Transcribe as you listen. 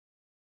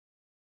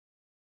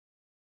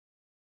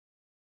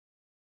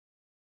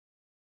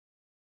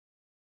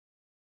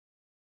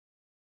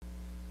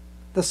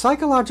The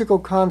psychological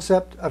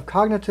concept of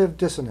cognitive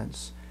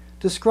dissonance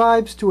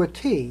describes to a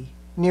T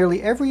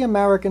nearly every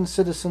American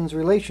citizen's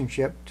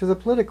relationship to the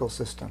political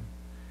system.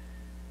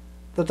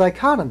 The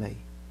dichotomy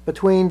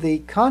between the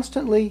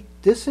constantly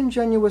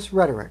disingenuous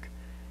rhetoric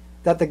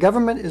that the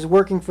government is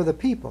working for the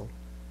people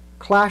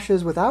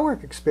clashes with our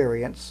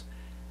experience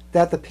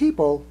that the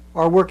people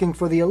are working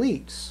for the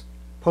elites,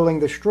 pulling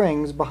the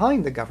strings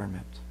behind the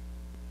government.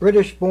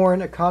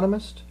 British-born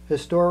economist,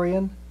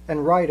 historian,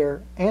 and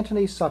writer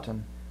Anthony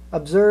Sutton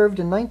observed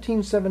in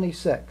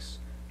 1976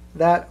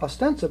 that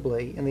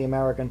ostensibly in the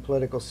American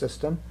political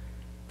system,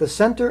 the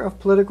center of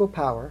political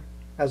power,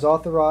 as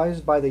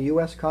authorized by the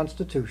U.S.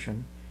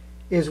 Constitution,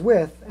 is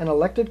with an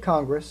elected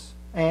Congress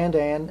and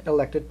an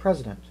elected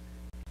president,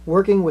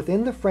 working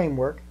within the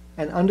framework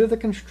and under the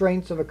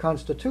constraints of a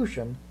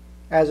Constitution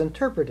as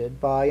interpreted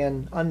by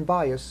an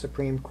unbiased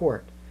Supreme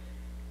Court.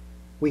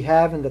 We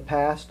have in the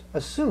past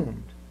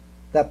assumed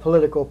that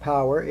political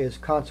power is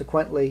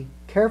consequently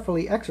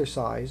carefully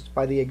exercised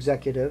by the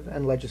executive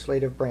and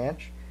legislative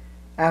branch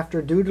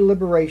after due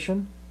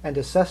deliberation and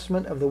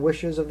assessment of the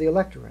wishes of the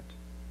electorate.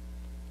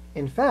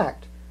 In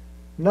fact,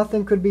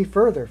 nothing could be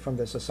further from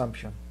this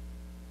assumption.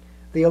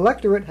 The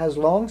electorate has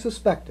long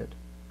suspected,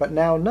 but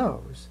now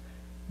knows,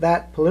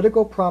 that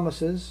political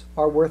promises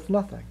are worth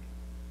nothing.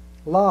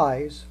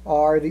 Lies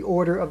are the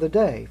order of the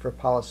day for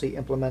policy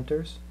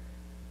implementers.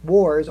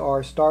 Wars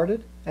are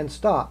started and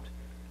stopped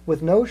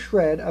with no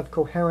shred of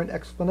coherent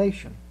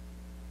explanation.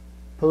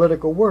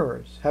 Political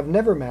words have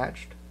never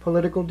matched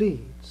political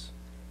deeds.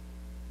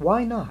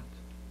 Why not?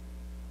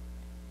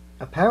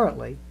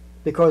 Apparently,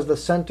 because the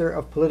center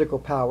of political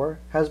power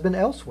has been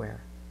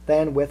elsewhere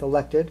than with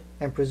elected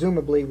and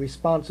presumably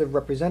responsive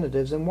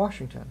representatives in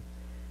Washington.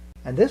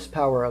 And this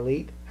power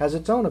elite has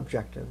its own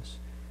objectives,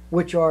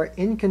 which are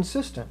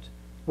inconsistent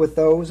with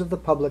those of the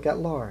public at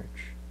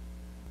large.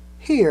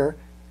 Here,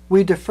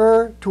 we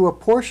defer to a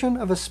portion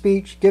of a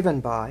speech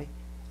given by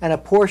and a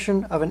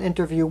portion of an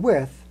interview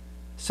with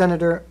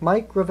Senator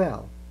Mike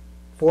Gravel,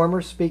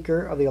 former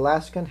Speaker of the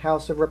Alaskan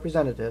House of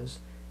Representatives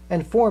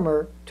and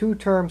former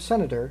two-term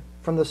senator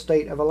from the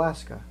state of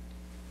Alaska.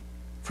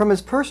 From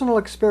his personal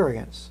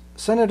experience,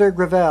 Senator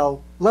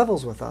Gravel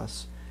levels with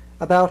us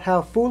about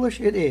how foolish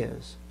it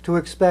is to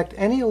expect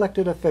any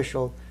elected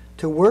official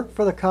to work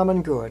for the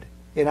common good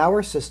in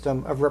our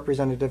system of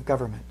representative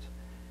government.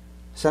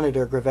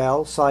 Senator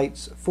Gravel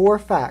cites 4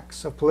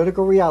 facts of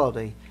political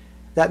reality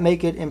that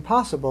make it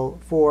impossible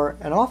for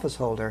an office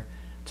holder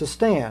to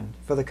stand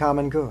for the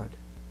common good.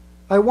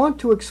 I want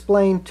to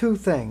explain 2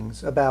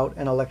 things about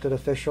an elected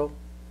official,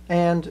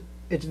 and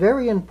it's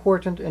very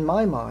important in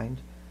my mind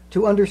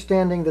to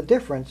understanding the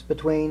difference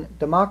between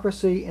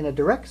democracy in a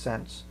direct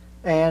sense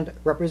and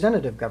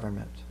representative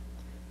government.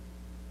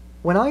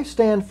 When I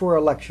stand for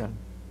election,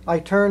 I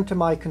turn to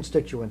my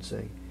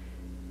constituency,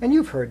 and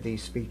you've heard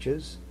these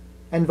speeches,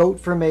 and vote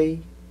for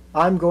me,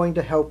 I'm going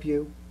to help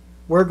you,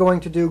 we're going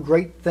to do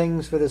great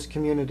things for this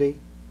community,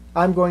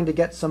 I'm going to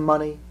get some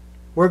money,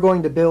 we're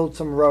going to build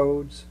some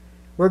roads,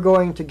 we're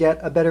going to get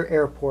a better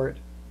airport.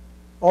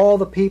 All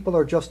the people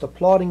are just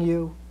applauding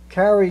you,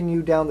 carrying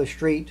you down the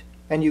street,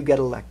 and you get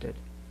elected.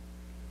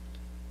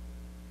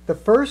 The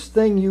first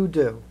thing you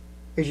do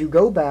is you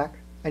go back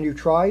and you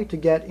try to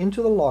get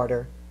into the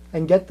larder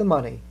and get the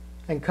money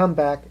and come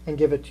back and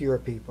give it to your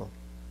people.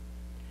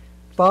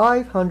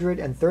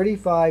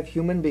 535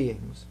 human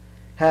beings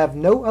have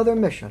no other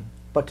mission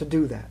but to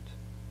do that.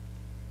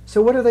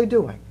 So what are they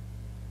doing?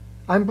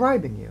 I'm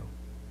bribing you.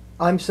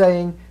 I'm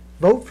saying,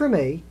 vote for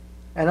me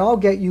and I'll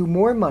get you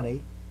more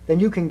money than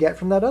you can get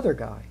from that other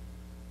guy.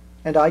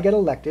 And I get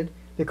elected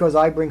because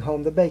I bring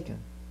home the bacon.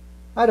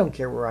 I don't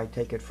care where I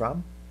take it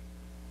from.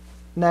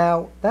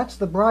 Now, that's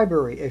the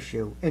bribery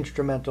issue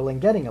instrumental in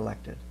getting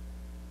elected.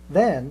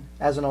 Then,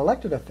 as an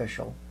elected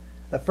official,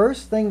 the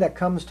first thing that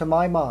comes to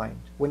my mind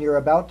when you're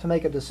about to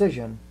make a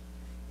decision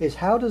is,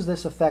 how does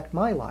this affect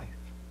my life?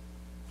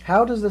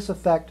 How does this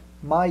affect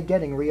my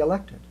getting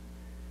reelected?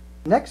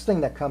 Next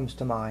thing that comes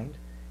to mind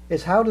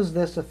is, how does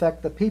this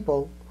affect the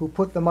people who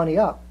put the money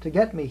up to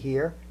get me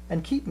here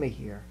and keep me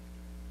here?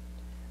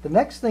 The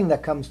next thing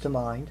that comes to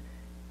mind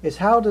is,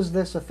 how does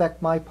this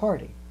affect my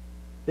party?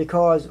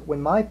 Because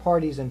when my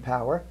party's in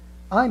power,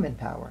 I'm in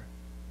power.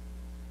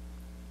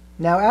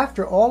 Now,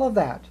 after all of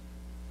that,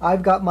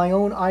 I've got my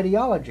own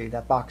ideology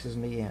that boxes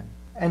me in.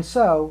 And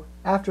so,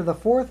 after the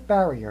 4th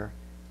barrier,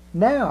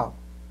 now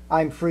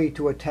I'm free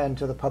to attend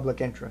to the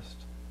public interest.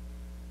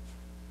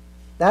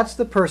 That's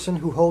the person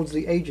who holds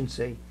the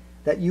agency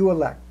that you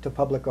elect to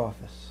public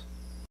office.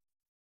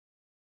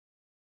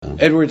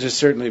 Edwards has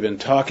certainly been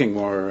talking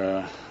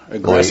more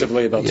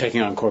aggressively about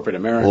taking on corporate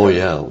America. Oh,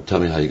 yeah. Tell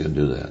me how you're going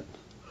to do that.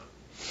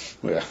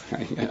 Well,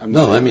 I'm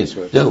no, not I mean,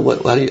 yeah,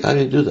 how do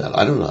you do that?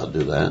 I don't know how to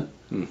do that.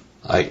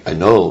 I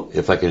know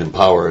if I can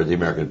empower the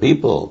American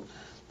people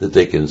that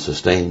they can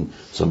sustain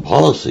some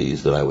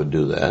policies that I would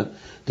do that.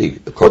 The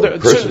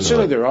corporate person...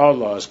 Certainly there are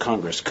laws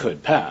Congress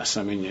could pass.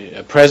 I mean,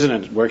 a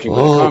president working with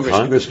Congress...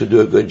 Congress could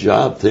do a good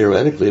job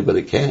theoretically, but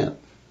it can't.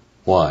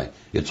 Why?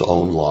 It's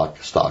owned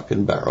lock, stock,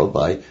 and barrel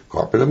by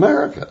corporate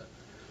America.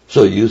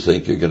 So you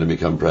think you're going to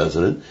become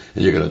president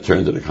and you're going to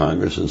turn to the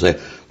Congress and say,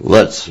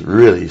 let's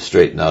really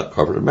straighten out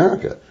corporate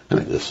America. I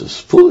mean, this is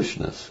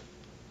foolishness.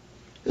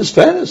 It's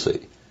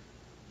fantasy.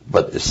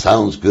 But it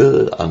sounds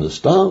good on the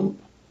stump.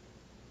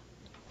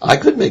 I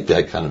could make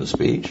that kind of a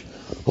speech.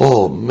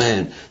 Oh,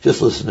 man,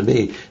 just listen to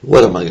me.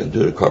 What am I going to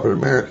do to corporate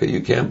America?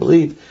 You can't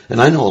believe. And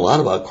I know a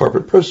lot about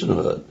corporate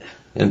personhood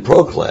and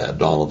ProClad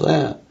and all of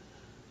that.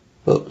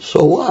 But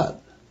so what?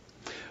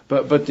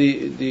 But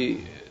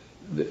in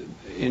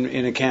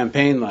a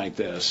campaign like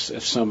this,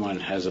 if someone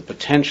has a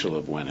potential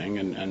of winning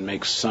and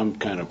makes some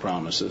kind of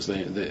promises,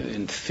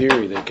 in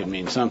theory they can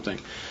mean something.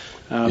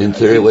 In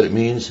theory, what it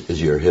means is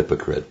you're a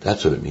hypocrite.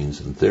 That's what it means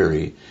in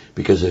theory.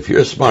 Because if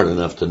you're smart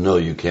enough to know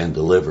you can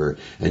deliver,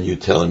 and you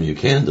tell them you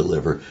can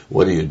deliver,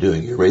 what are you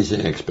doing? You're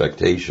raising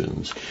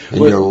expectations, and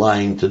you're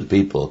lying to the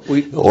people.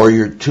 Or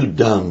you're too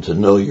dumb to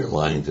know you're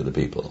lying to the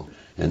people.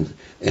 And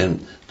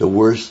the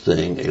worst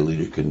thing a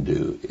leader can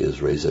do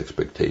is raise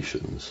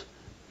expectations,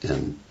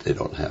 and they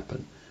don't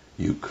happen.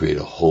 You create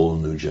a whole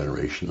new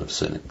generation of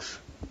cynics.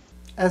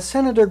 As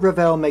Senator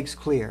Gravel makes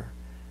clear,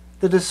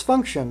 the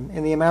dysfunction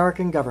in the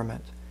American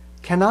government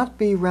cannot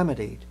be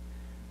remedied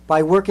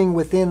by working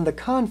within the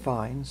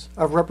confines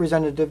of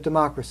representative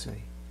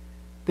democracy,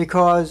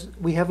 because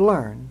we have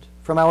learned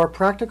from our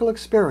practical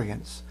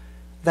experience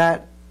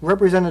that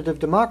representative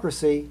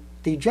democracy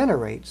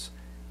degenerates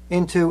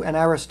into an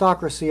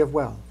aristocracy of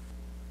wealth.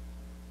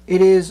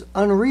 It is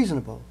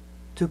unreasonable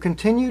to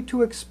continue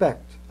to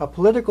expect a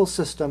political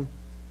system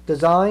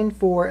designed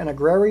for an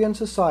agrarian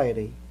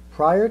society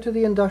prior to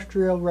the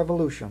Industrial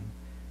Revolution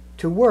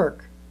to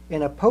work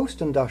in a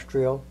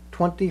post-industrial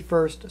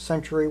 21st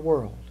century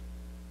world.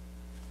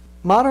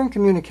 Modern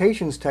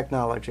communications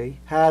technology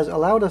has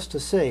allowed us to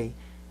see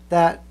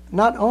that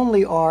not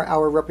only are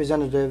our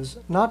representatives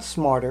not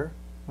smarter,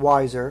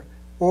 wiser,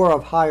 or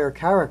of higher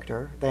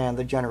character than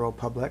the general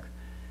public,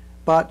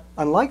 but,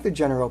 unlike the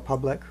general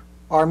public,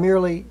 are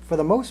merely, for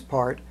the most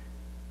part,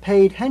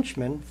 paid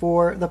henchmen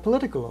for the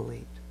political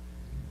elite.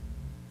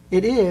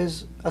 It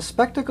is a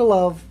spectacle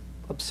of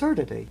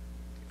absurdity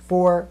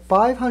for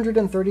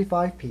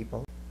 535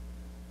 people,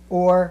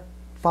 or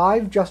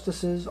 5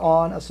 justices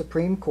on a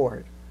Supreme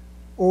Court,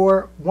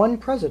 or 1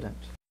 president,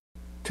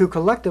 to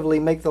collectively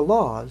make the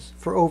laws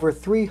for over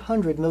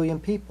 300 million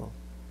people,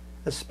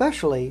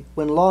 especially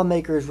when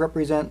lawmakers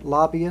represent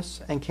lobbyists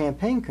and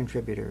campaign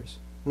contributors,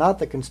 not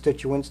the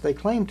constituents they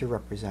claim to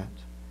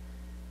represent.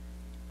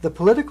 The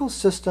political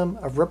system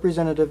of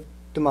representative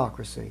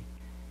democracy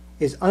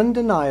is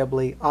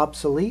undeniably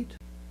obsolete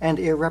and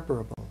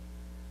irreparable,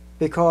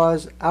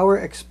 because our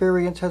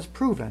experience has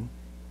proven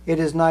it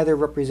is neither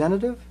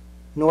representative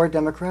nor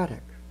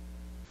democratic.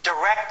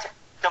 Direct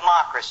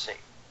democracy.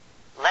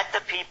 Let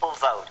the people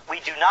vote. We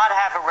do not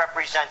have a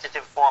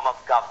representative form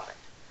of government.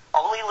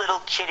 Only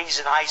little kiddies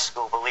in high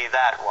school believe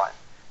that one.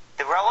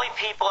 The only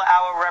people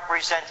our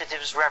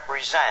representatives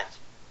represent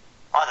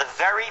are the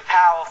very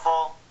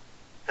powerful,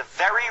 the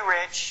very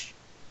rich,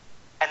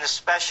 and the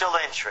special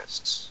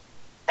interests.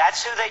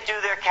 That's who they do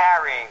their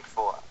carrying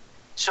for.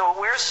 So what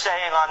we're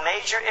saying on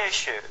major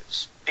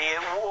issues, be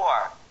it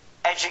war,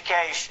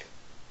 education,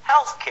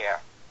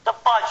 healthcare, the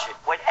budget,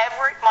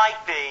 whatever it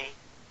might be,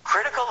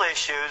 critical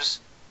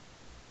issues,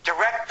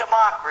 direct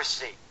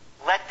democracy.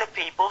 Let the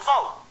people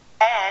vote.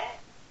 And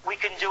we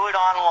can do it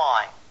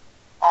online.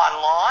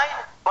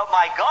 Online? But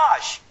my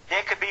gosh,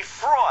 there could be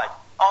fraud.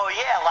 Oh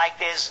yeah, like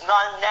there's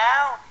none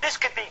now? This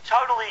could be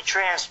totally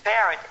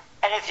transparent.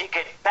 And if you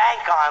could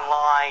bank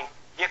online,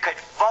 you could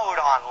vote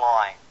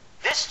online.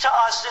 This to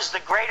us is the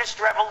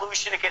greatest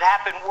revolution that could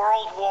happen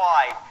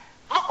worldwide.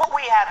 Look what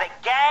we have, a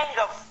gang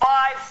of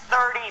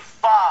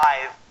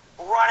 535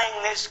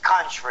 running this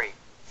country.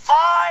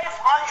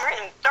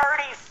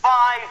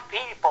 535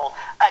 people,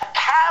 a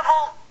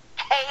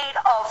cavalcade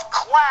of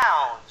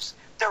clowns.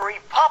 The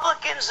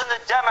Republicans and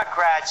the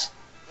Democrats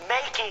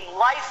making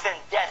life and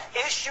death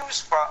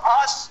issues for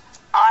us